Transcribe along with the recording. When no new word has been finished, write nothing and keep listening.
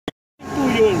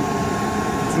king.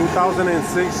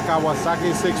 2006 Kawasaki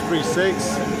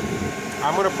 636.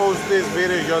 I'm gonna post this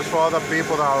video just for other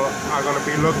people that are gonna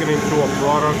be looking into a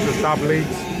product to stop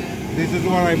leaks. This is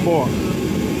what I bought.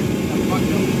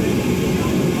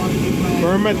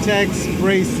 Permatex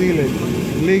spray sealant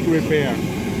leak repair.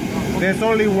 There's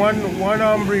only one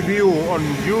review on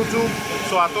YouTube,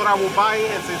 so I thought I would buy it,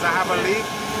 and since I have a leak,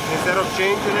 instead of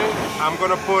changing it, I'm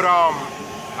gonna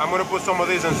put some of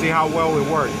this and see how well it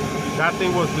works. That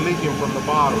thing was leaking from the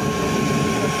bottom,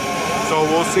 so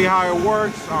we'll see how it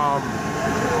works.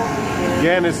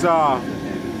 Again, it's a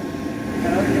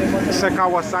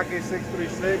Kawasaki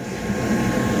 636,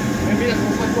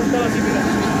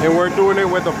 and we're doing it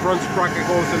where the front sprocket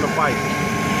goes in the bike.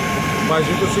 But as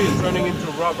you can see, it's turning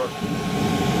into rubber.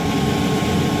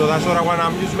 So that's what I want.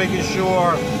 I'm just making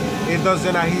sure it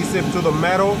doesn't adhesive to the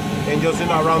metal and just in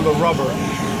around the rubber.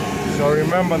 So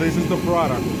remember, this is the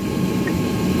product.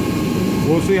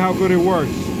 We'll see how good it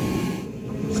works.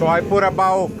 So I put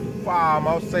about,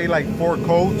 I'll say like 4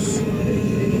 coats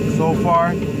so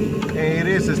far, and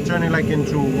it's turning like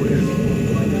into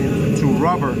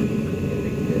rubber.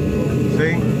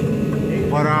 See?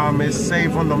 But it's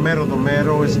safe on the metal. The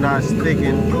metal is not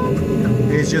sticking.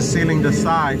 It's just sealing the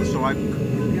side. So I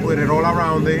put it all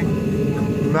around it.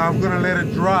 Now I'm gonna let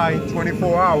it dry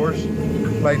 24 hours,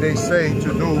 like they say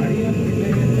to do.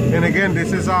 And again,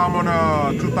 this is on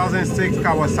a 2006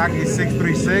 Kawasaki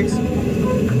 636.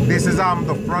 This is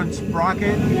the front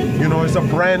sprocket. You know, it's a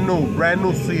brand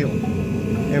new seal.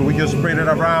 And we just sprayed it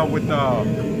around with the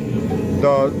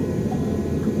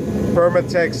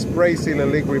Permatex spray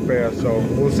sealant leak repair. So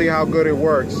we'll see how good it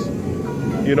works.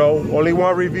 You know, only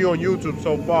one review on YouTube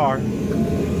so far.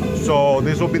 So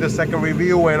this will be the second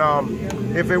review, and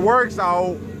if it works,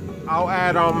 I'll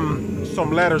add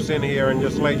some letters in here and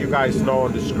just let you guys know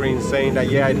on the screen saying that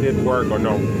yeah, it did work or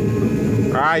no.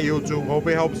 All right, YouTube, hope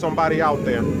it helps somebody out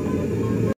there.